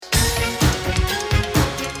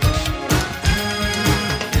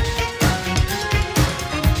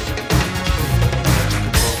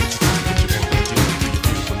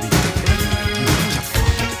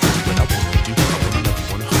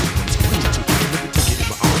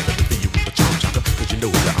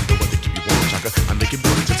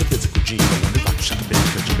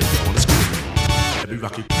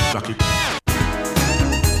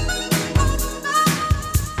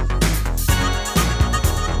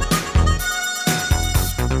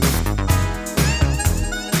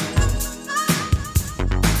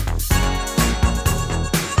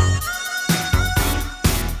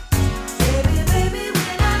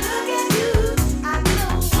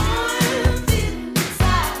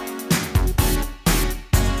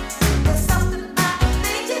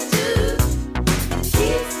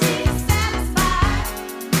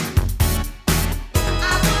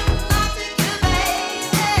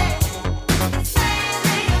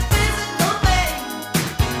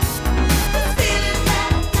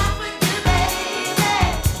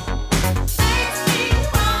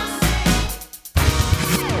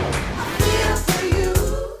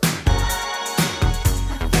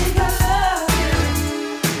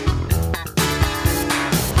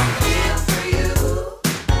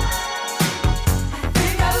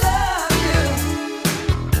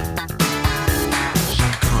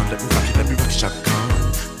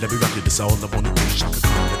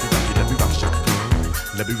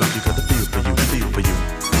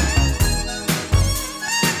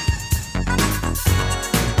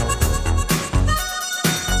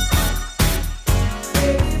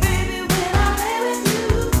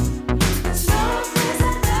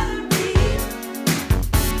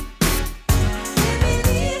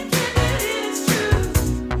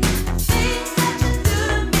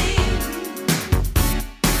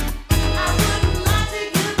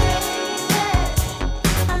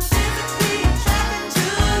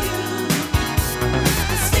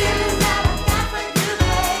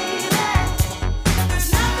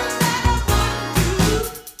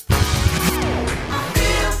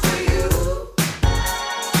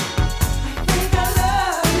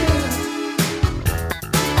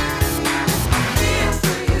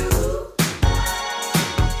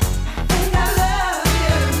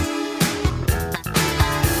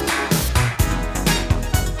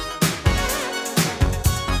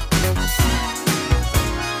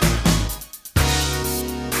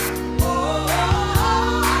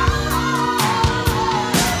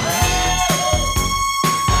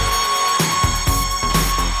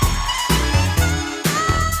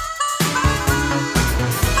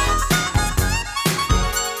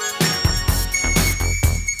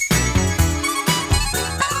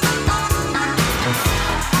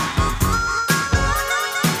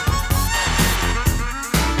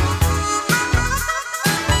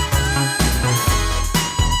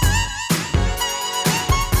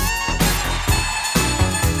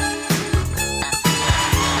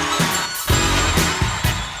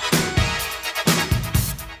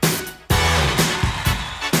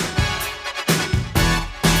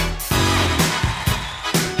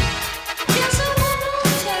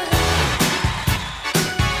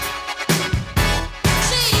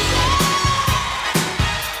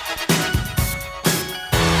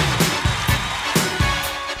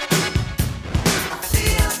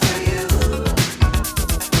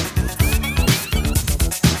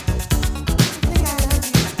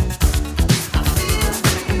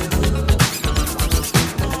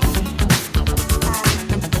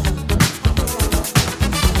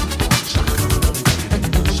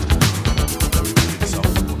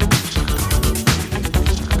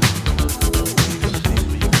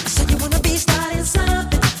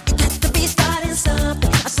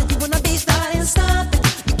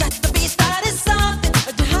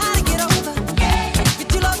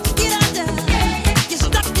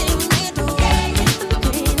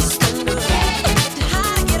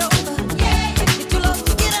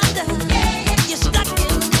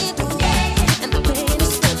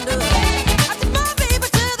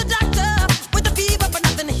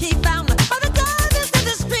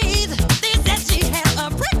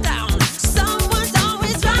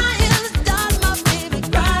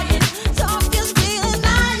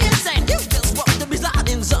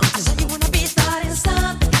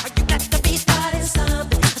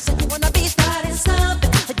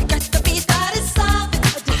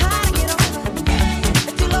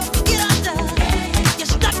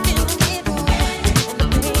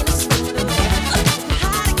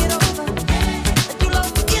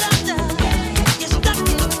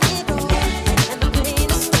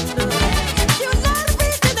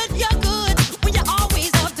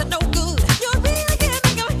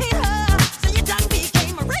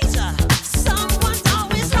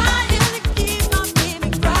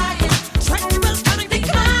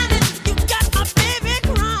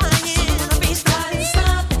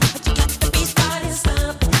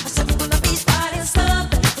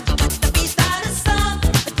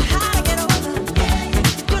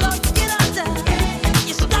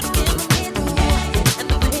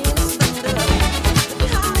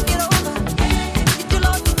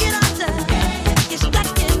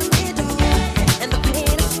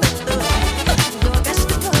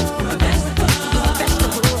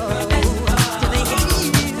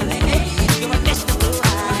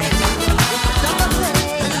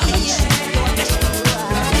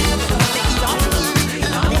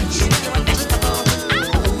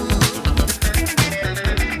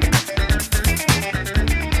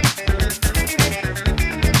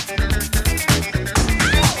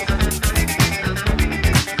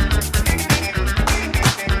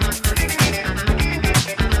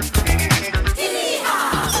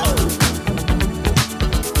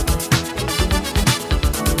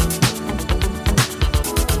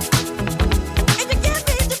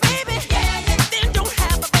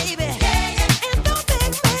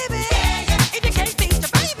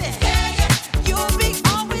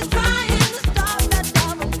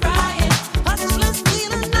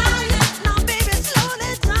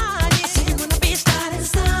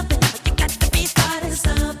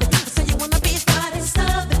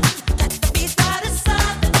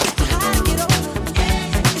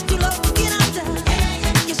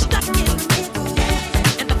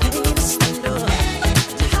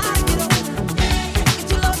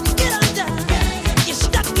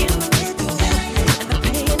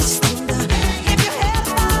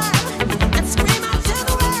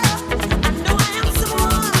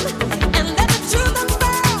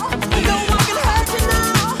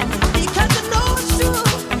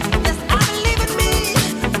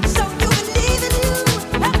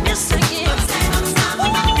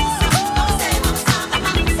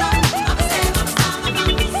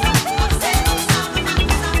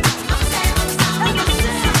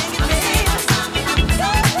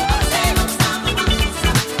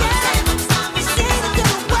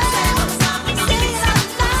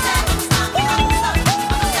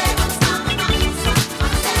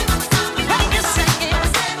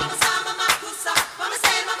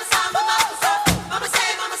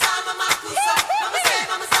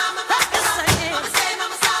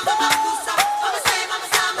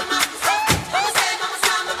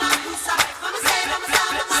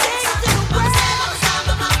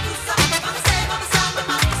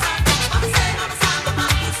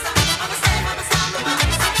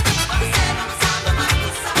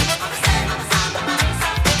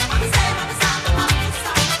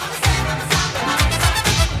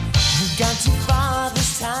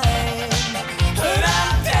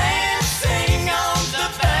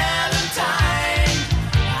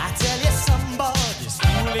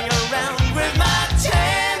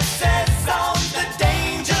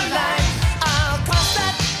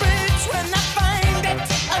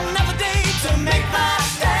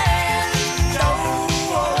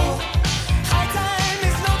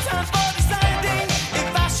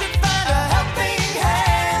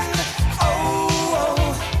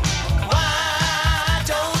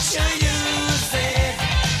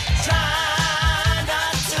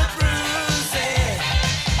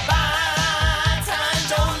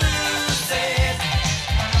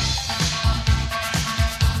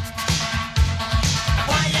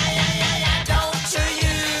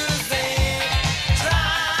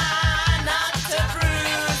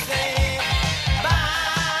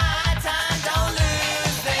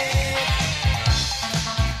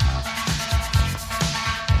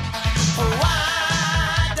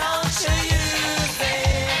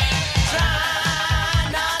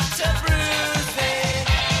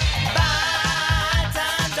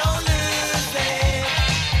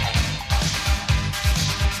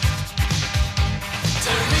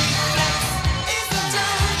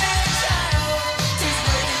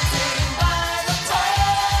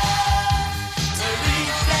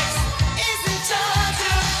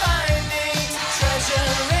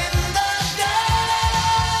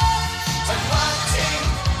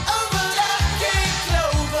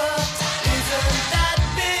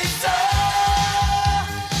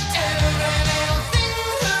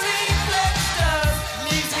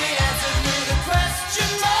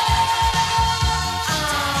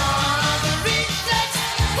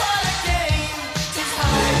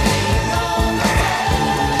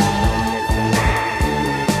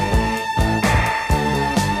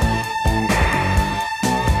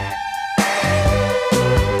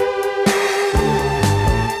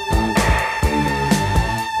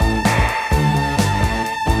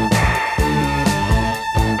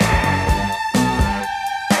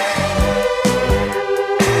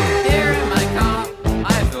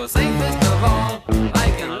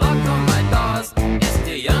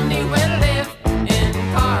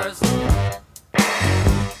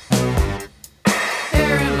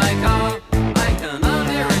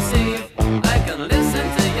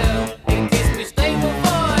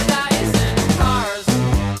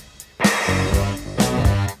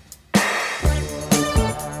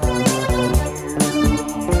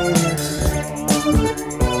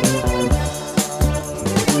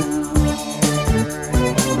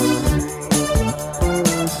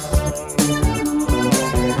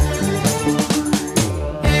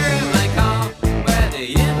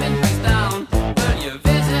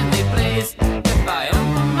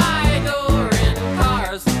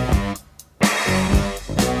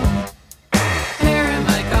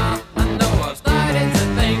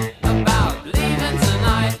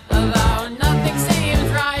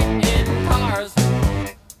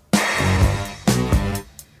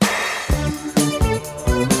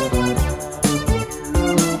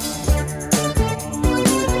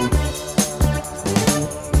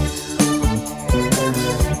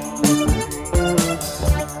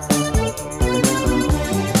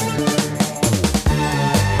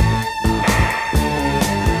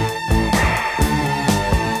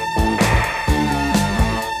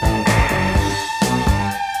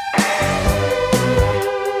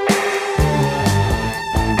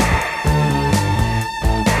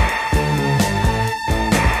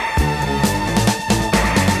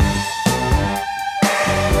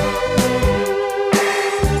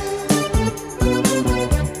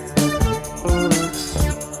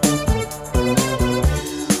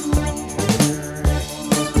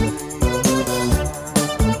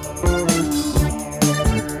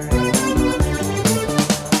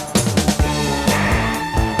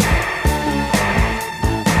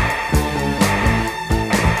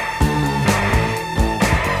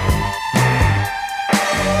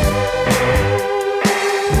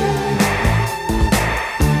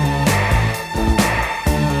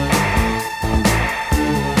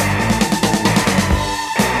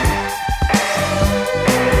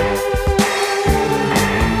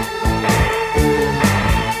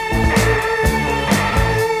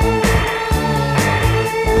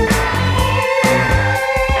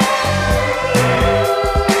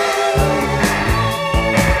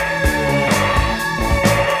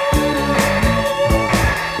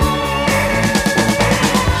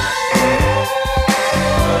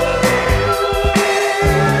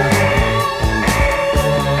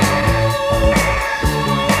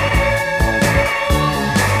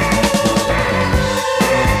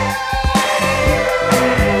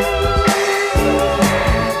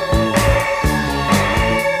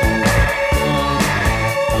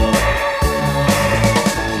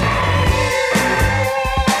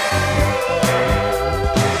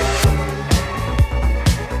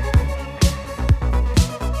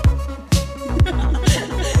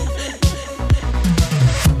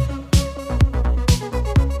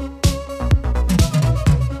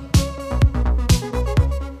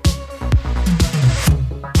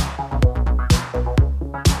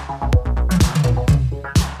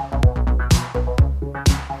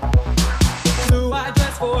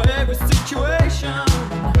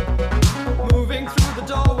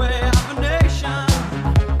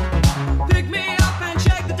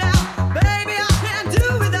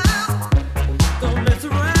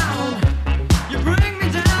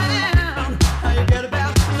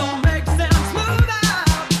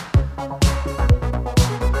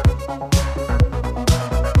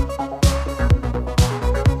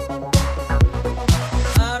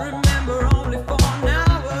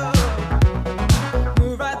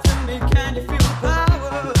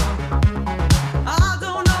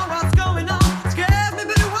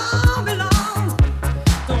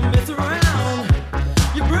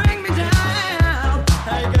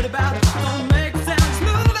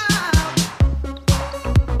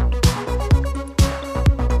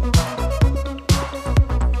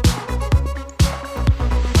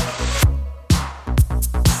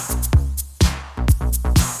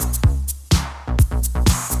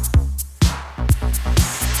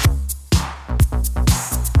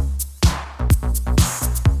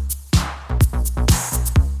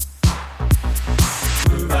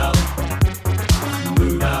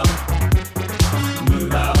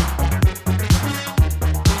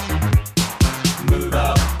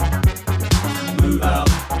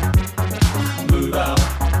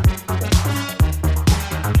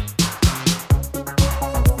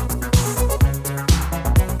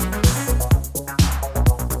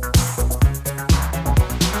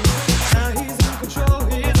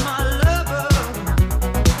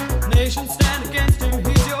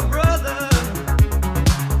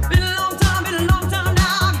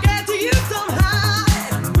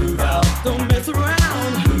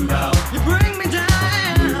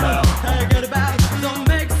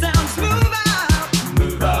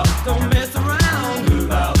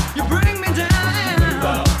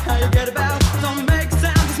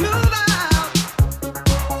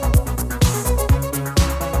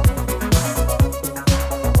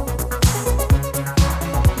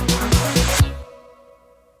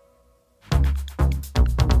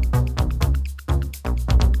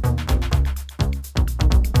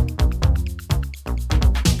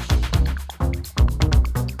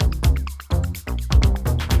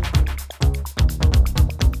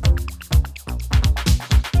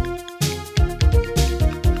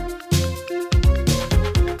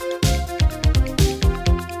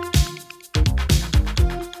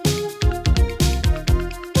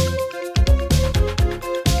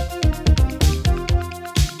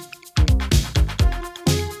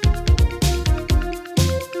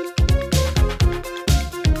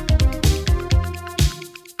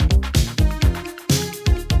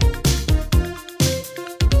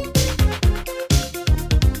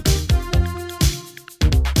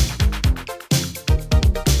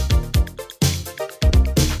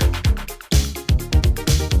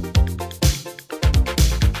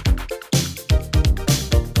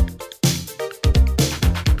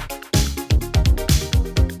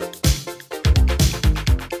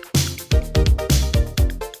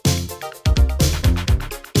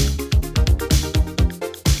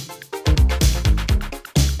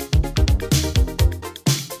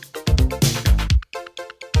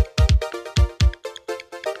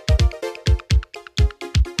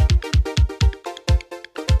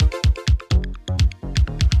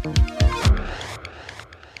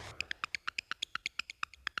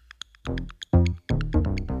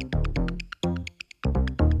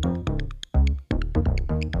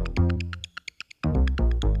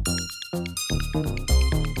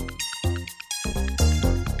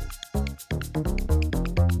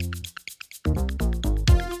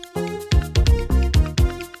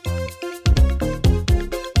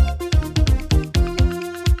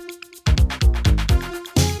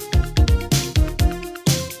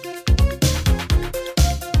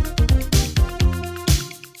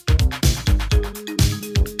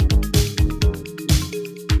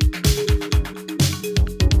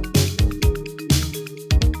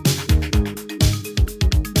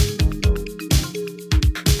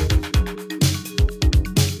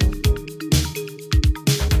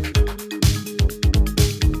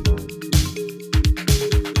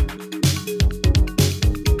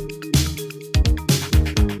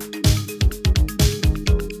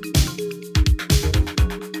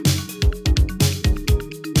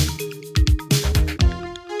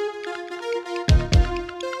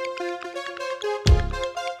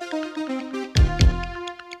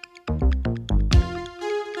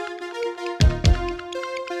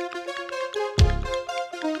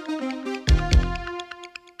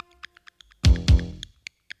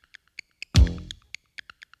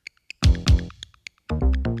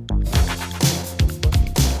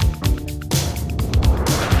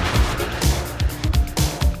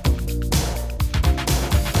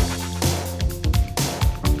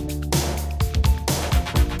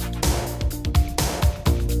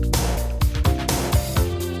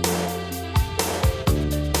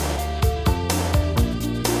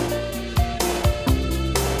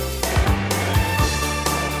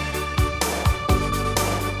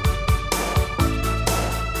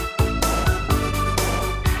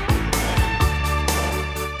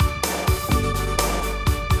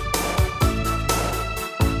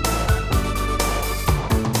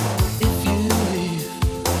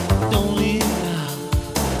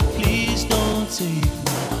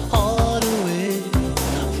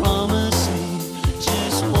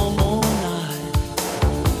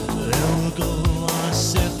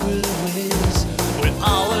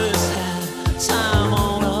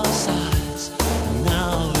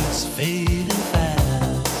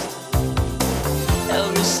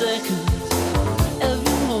every second,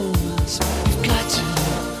 every moment.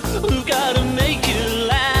 We've got to make it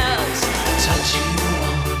last. I touch you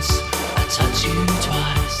once, I touch you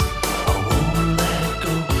twice. I won't let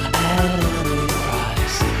go at any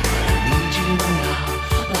price. I need you now,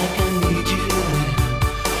 like I need you then.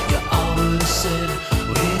 You always said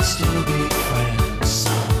we'd still be friends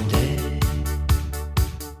someday.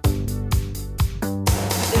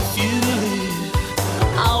 If you leave,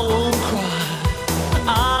 I won't cry,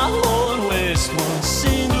 I won't waste one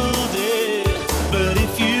single day. But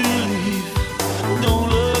if you leave, don't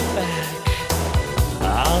look back,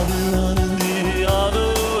 I'll be running the other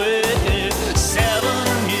way.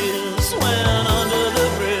 7 years went under the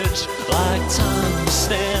bridge, like time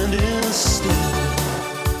standing still.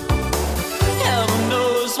 Heaven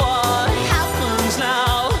knows what happens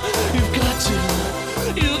now.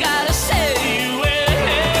 You gotta say you will.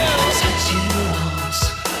 I touch you once,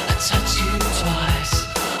 I touch you twice.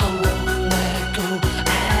 I won't let go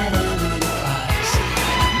at any price.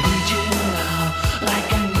 I need you now, like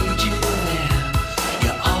I need you then.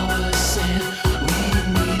 You always said we'd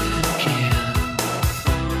meet again.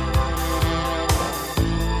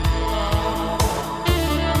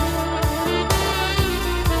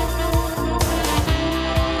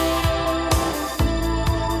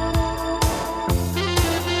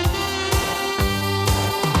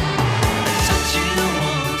 I touch you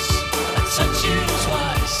once, I touch you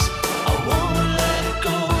twice. I won't let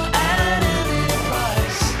go at any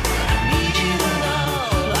price. I need you now,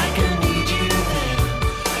 like I need you then.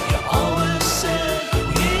 You always said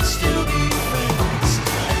we'd still be friends.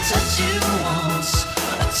 I touch you once,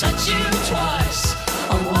 I touch you twice.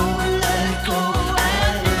 I won't let go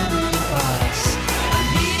at any price. I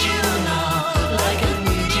need you now, like I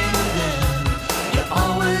need you then. You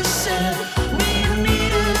always said we'd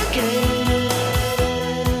meet again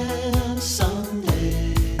someday.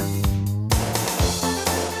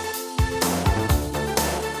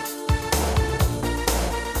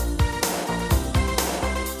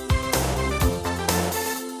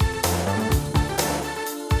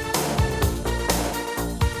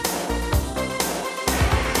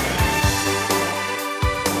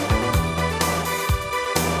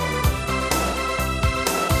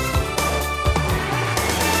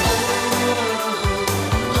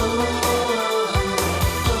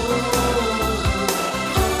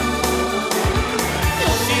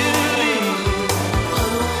 If you leave,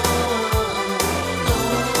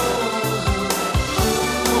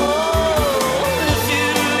 if you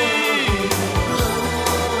leave, if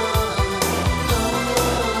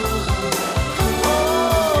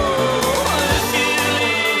you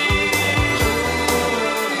leave,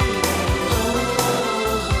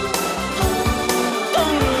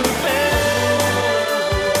 don't look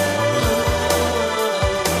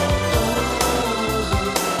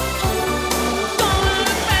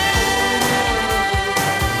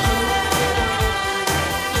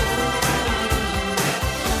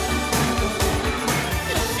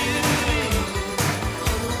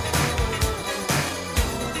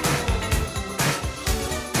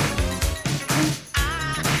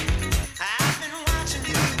I've been watching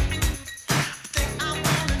you. Think I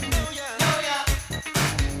wanna know ya.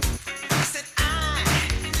 Said I'm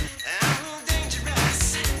a little dangerous.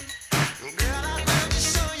 Girl, I'd love to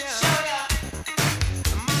show ya.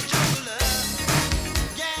 My jungle love.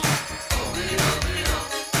 Yeah.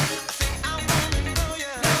 Think I wanna know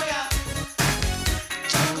ya.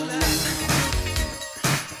 Jungle love.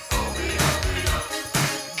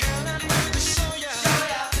 Girl, I'd love to show ya.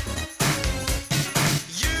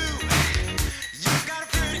 You got a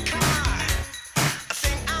pretty car. I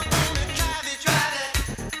think I wanna drive it.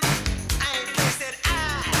 I ain't place that I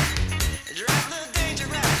drive a little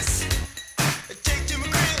dangerous. Take to my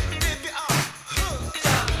crib, rip you off. Look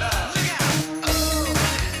out. Oh.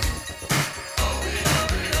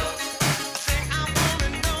 I think I wanna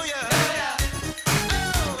know ya.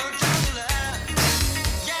 Oh, jungle love.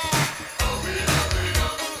 Yeah.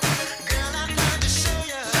 Girl, I'd love to show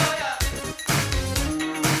ya.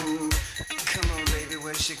 Come on, baby,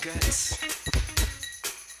 where's your guts?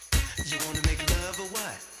 You wanna make love or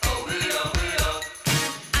what?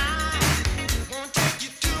 I wanna take you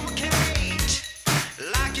to my cage,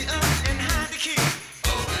 lock you up and hide the key.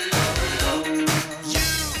 You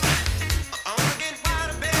wanna get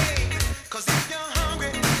wild, babe, 'cause if you're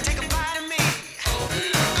hungry, take a bite of me. Oh,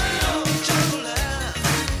 jungle love,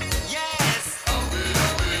 yes.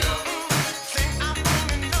 Think I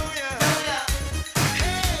wanna know ya.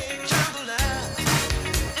 Hey, jungle love.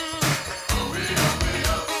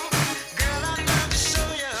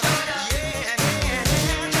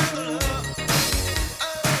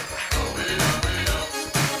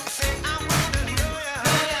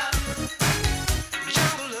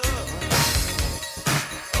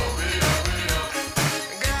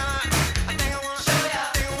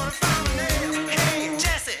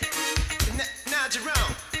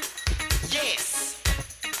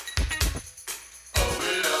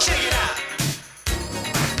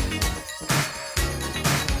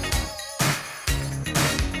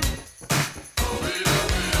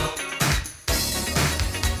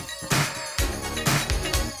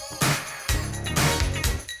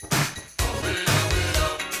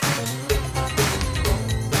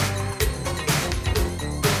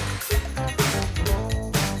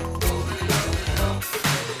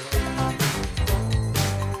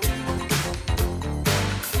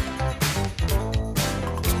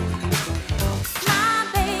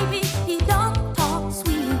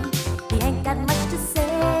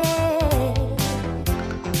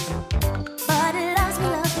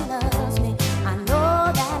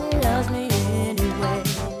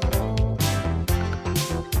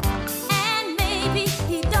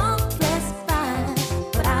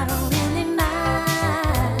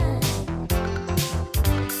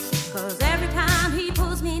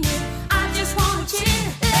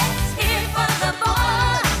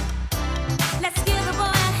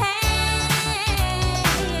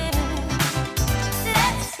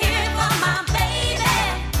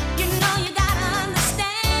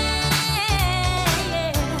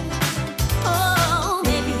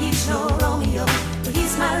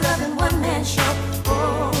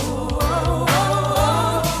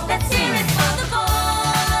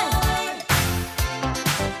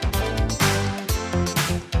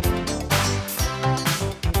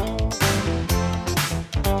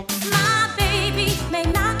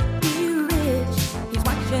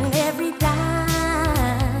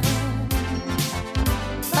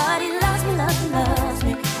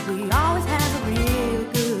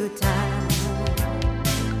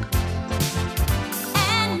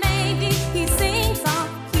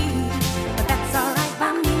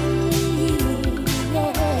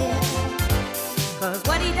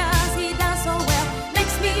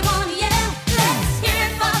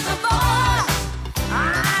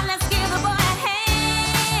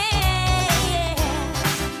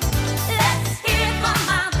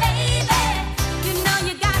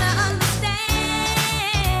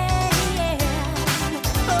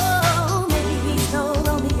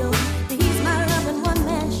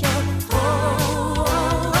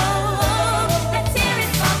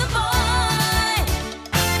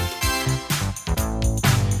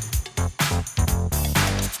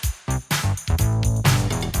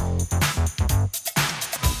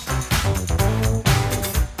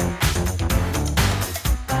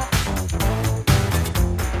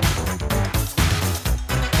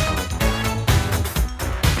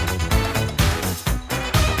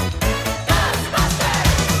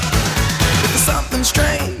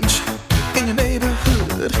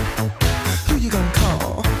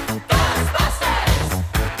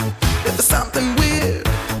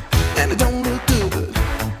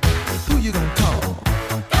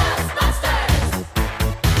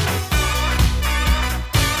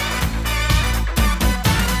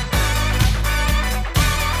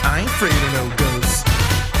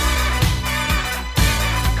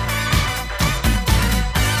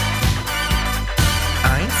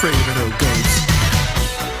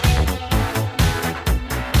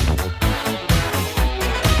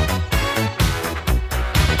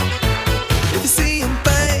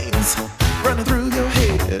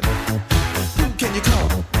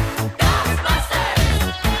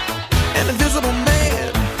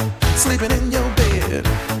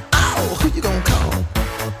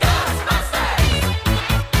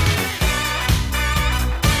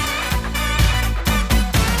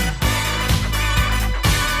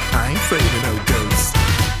 afraid of no ghosts.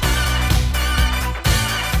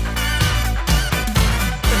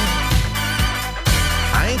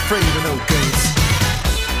 I ain't afraid of no ghosts.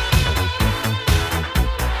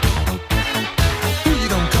 Who you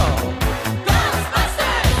gonna call?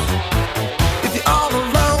 Ghostbusters! If you're all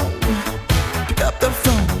alone, pick up the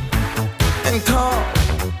phone and call.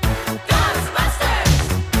 Ghostbusters!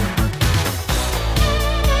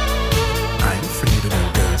 I ain't afraid of no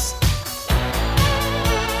ghosts.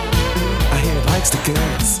 I hear it likes the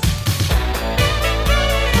ghosts.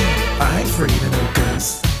 I ain't afraid of no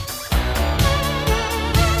ghosts.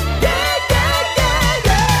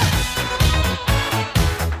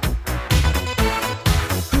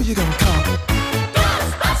 Who you gonna call?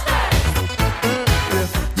 Ghostbusters!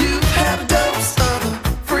 If you've had a dose of a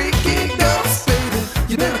freaky ghost, baby,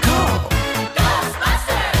 you better call.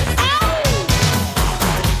 Ghostbusters!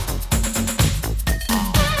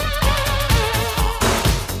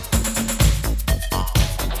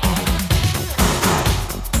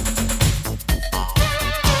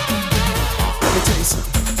 Let me tell you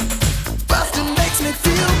something. Bustin' makes me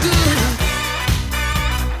feel good.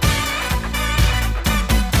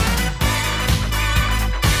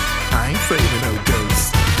 I ain't afraid of no ghosts.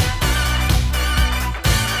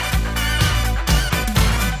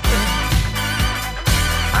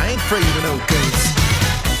 I ain't afraid of no ghosts.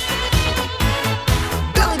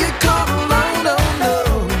 Don't get caught alone, oh no.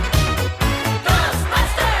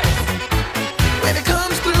 Ghostbusters! When it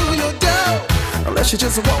comes through your door, unless you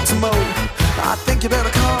just want some more, I think you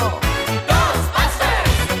better call. Ghostbusters!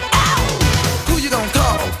 Who you gonna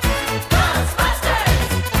call? Ghostbusters!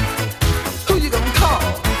 Who you gonna call?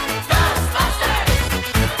 Ghostbusters!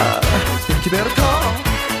 Think you better call.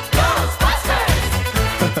 Ghostbusters!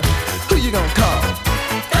 Who you gonna call?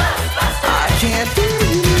 Ghostbusters! I can't hear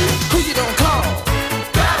you. Who you gonna call?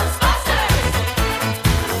 Ghostbusters!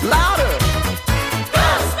 Louder.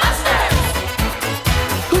 Ghostbusters!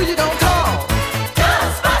 Who you gonna call?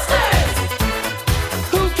 Ghostbusters!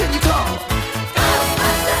 Who can you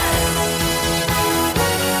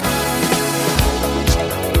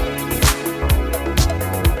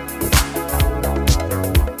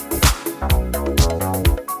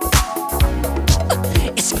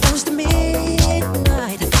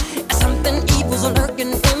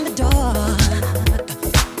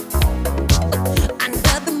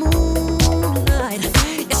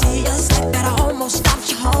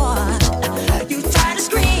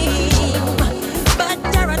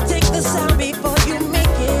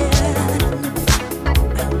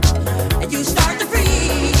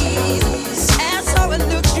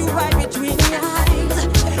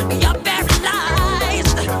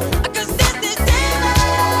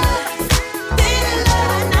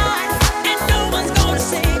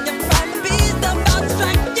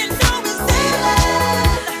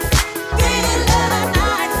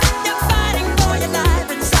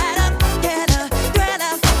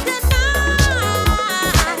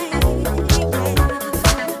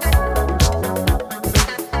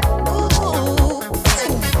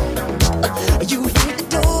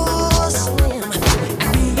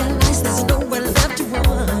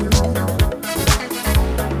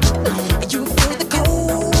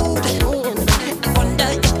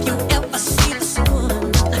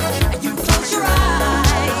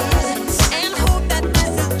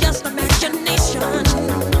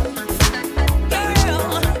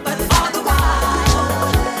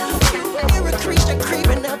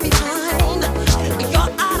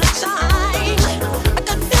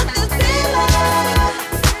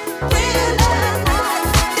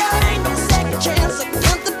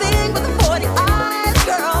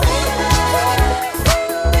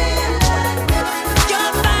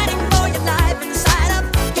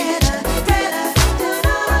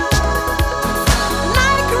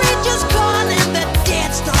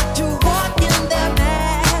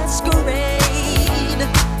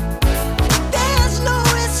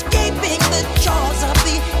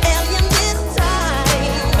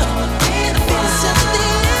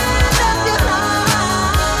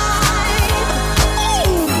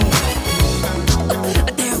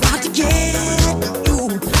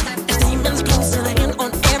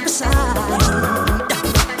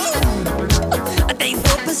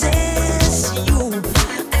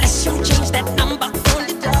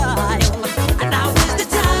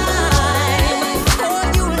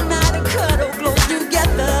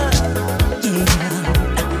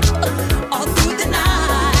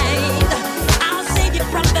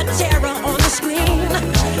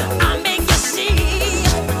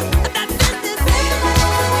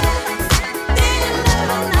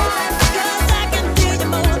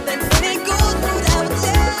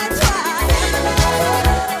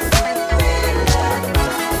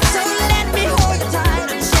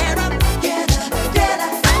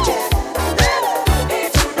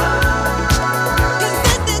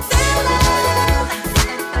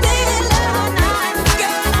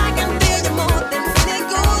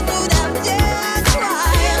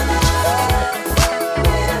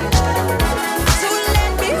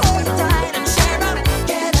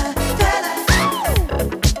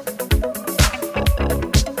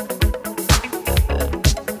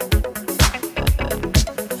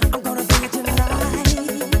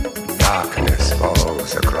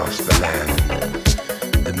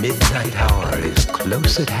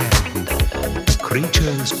close at hand,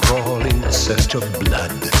 creatures crawl in search of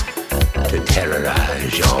blood to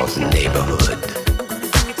terrorize your neighborhood.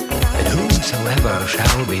 And whosoever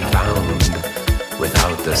shall be found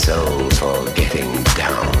without the soul for getting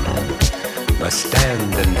down must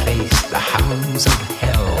stand and face the hounds of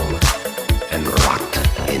hell and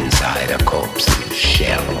rot inside a corpse's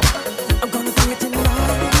shell. I'm gonna bring it tonight.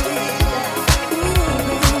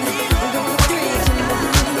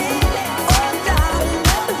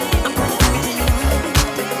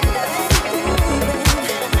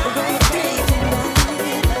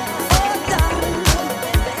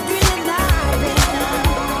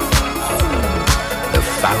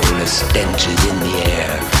 Stench is in the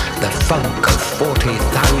air, the funk of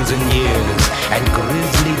 40,000 years, and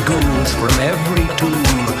grisly ghouls from every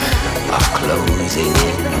tomb are closing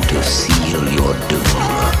in to seal your doom.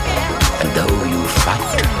 And though you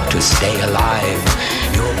fight to stay alive,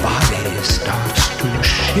 your body starts to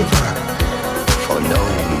shiver, for no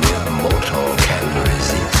mere mortal can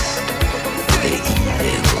resist the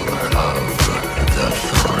evil of the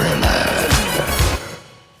thriller.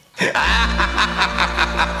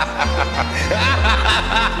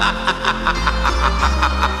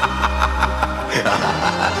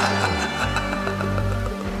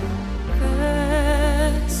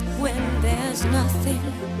 First, when there's nothing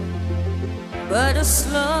but a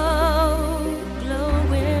slow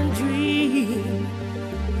glowing dream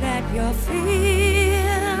that your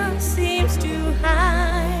fear seems to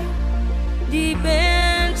hide deep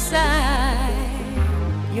inside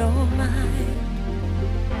your mind.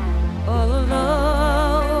 All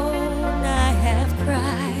alone I have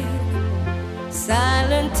cried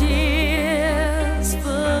silent tears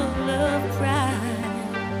full of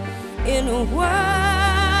pride in a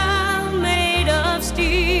world made of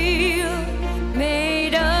steel,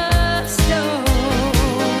 made of stone.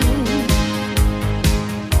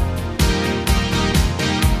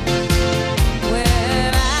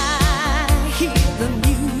 Where I hear the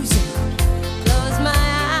music, close my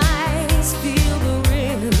eyes, feel the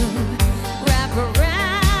rhythm, wrap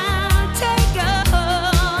around, take a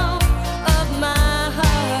hold of my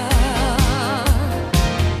heart.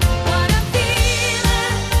 What a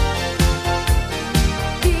feeling,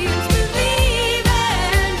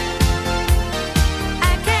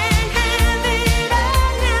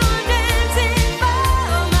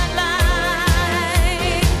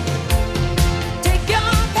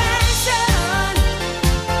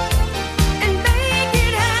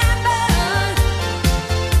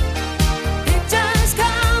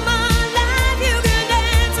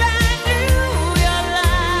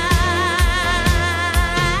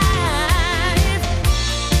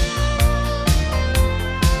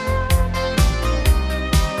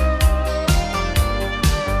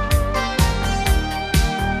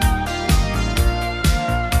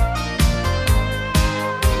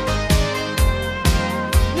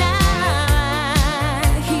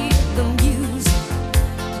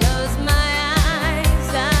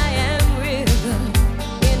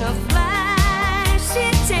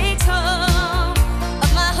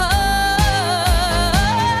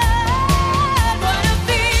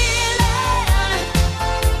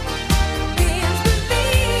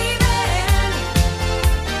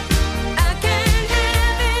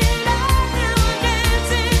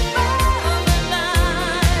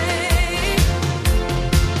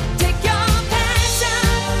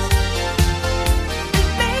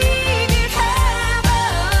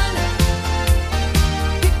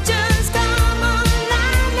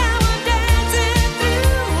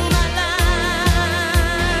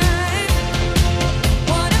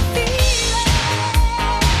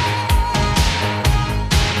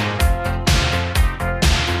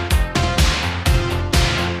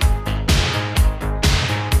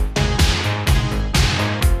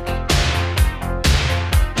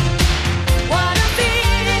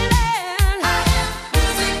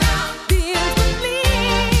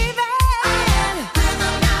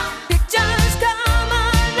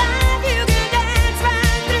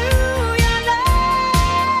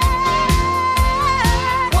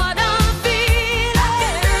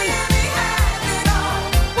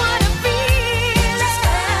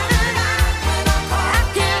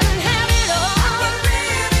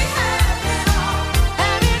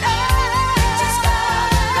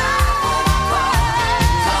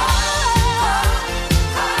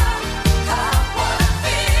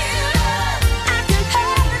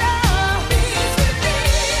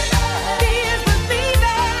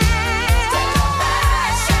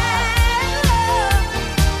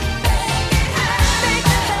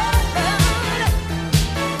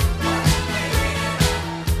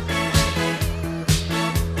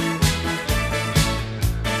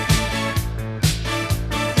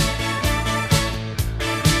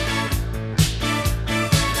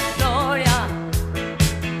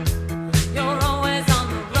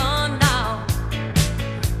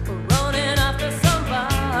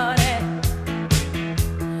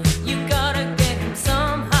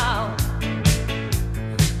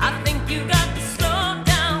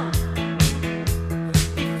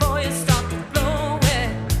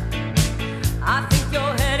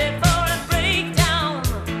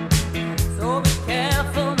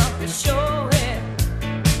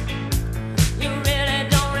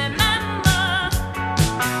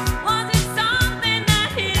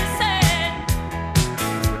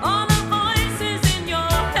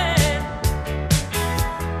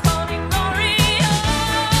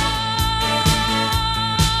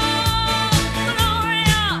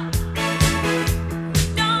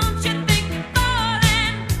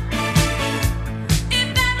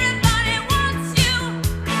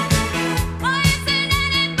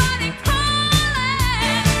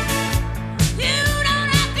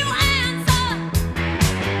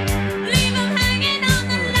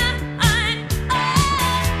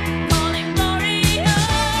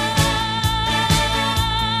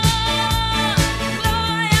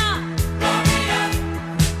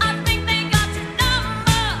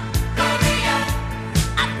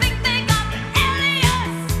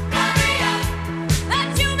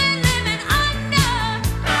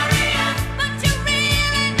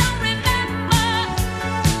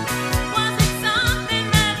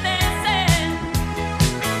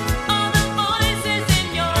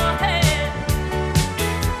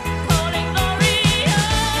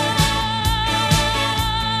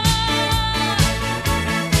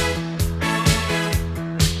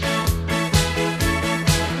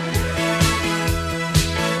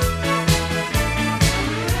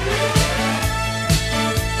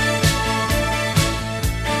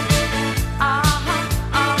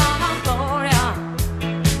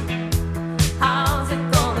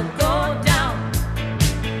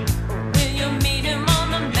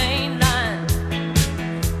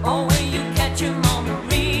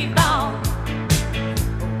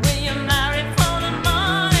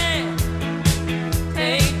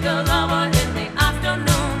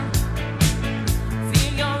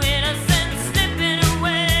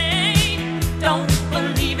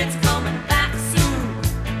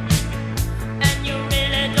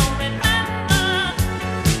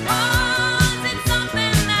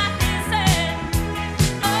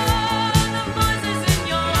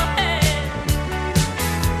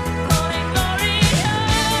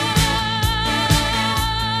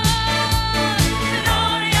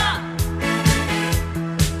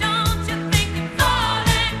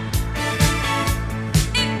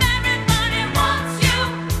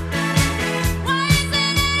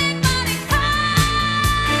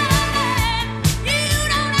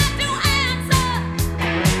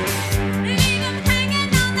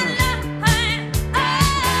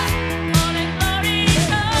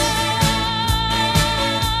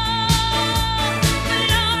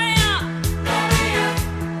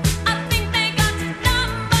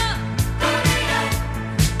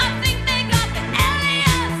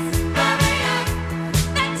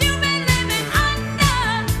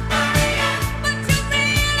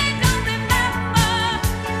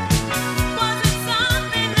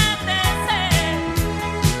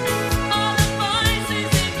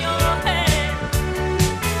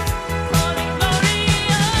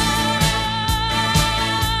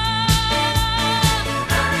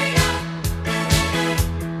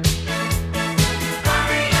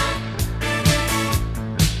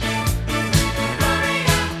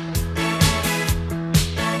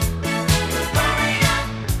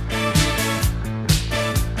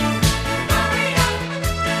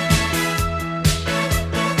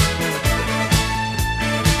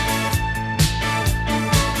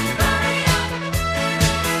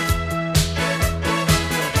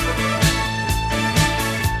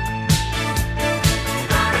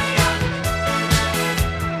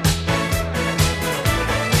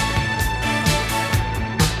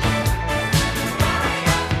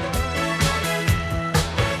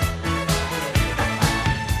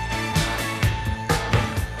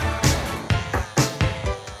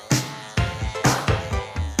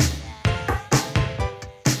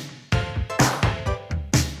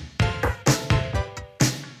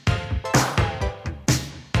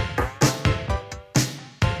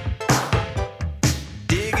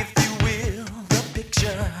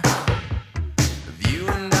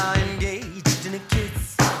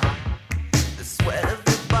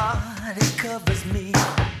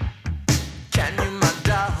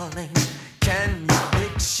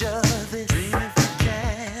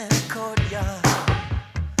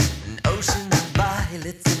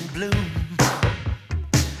 it's in bloom.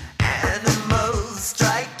 Animals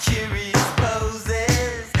strike curious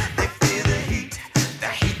poses. They feel the heat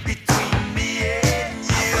between me and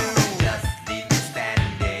you. Just leave me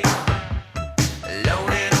standing,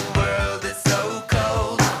 alone in a world that's so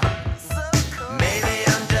cold. Maybe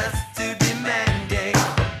I'm just too demanding.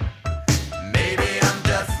 Maybe I'm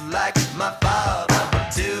just like my father,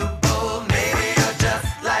 too bold. Maybe you're just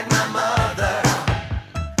like my mother.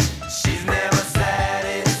 She's never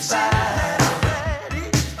satisfied.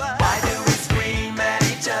 Why do we scream at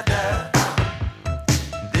each other?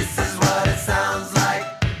 This is what it sounds like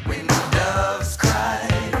when doves cry.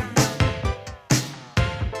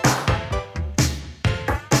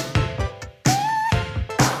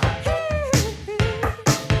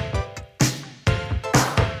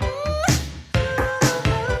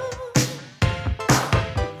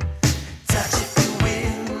 Touch it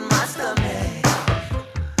in my stomach.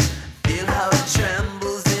 Feel how it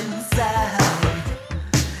trembles inside.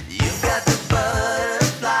 You've got the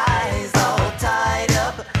butterflies all tied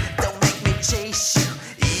up. Don't make me chase you,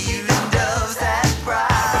 even doves have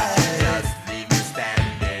pride. Just leave me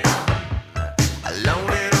standing,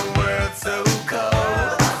 alone in a world so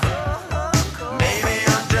cold. Maybe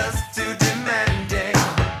I'm just too demanding.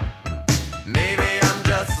 Maybe I'm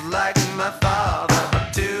just like my father,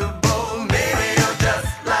 too bold. Maybe you're just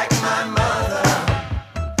like my mother.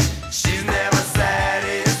 She's never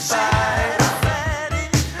satisfied.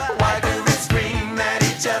 Why do we scream at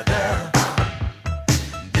each other?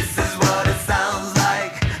 This is what it sounds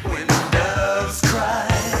like when doves cry.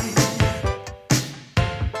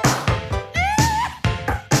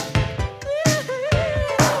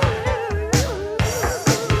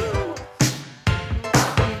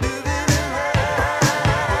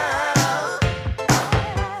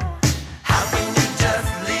 How can you just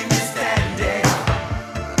leave me standing,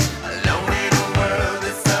 alone in a world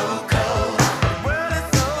that's so cold?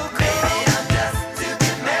 Maybe I'm just too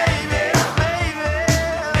demanding.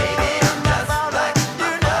 Maybe I'm just like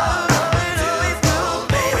my father, too bold.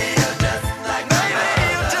 Maybe you're just like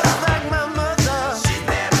my mother. She's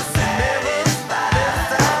never satisfied.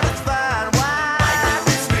 Why do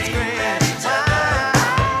we scream at each other?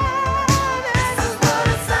 This is what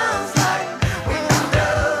it sounds like when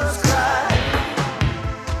doves cry.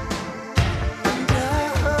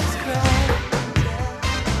 Doves cry.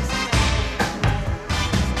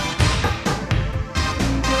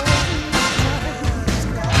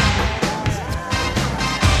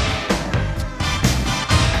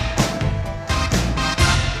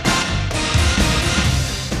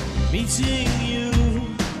 Meeting you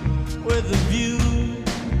with a view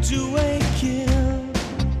to a kill,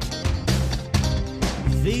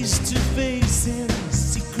 face to face in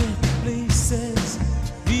secret places,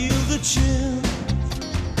 feel the chill.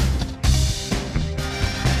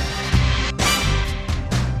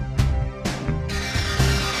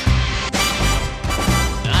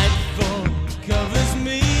 Nightfall covers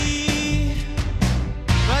me,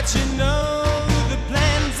 but you know the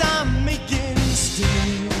plans I'm making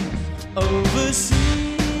still. Oh,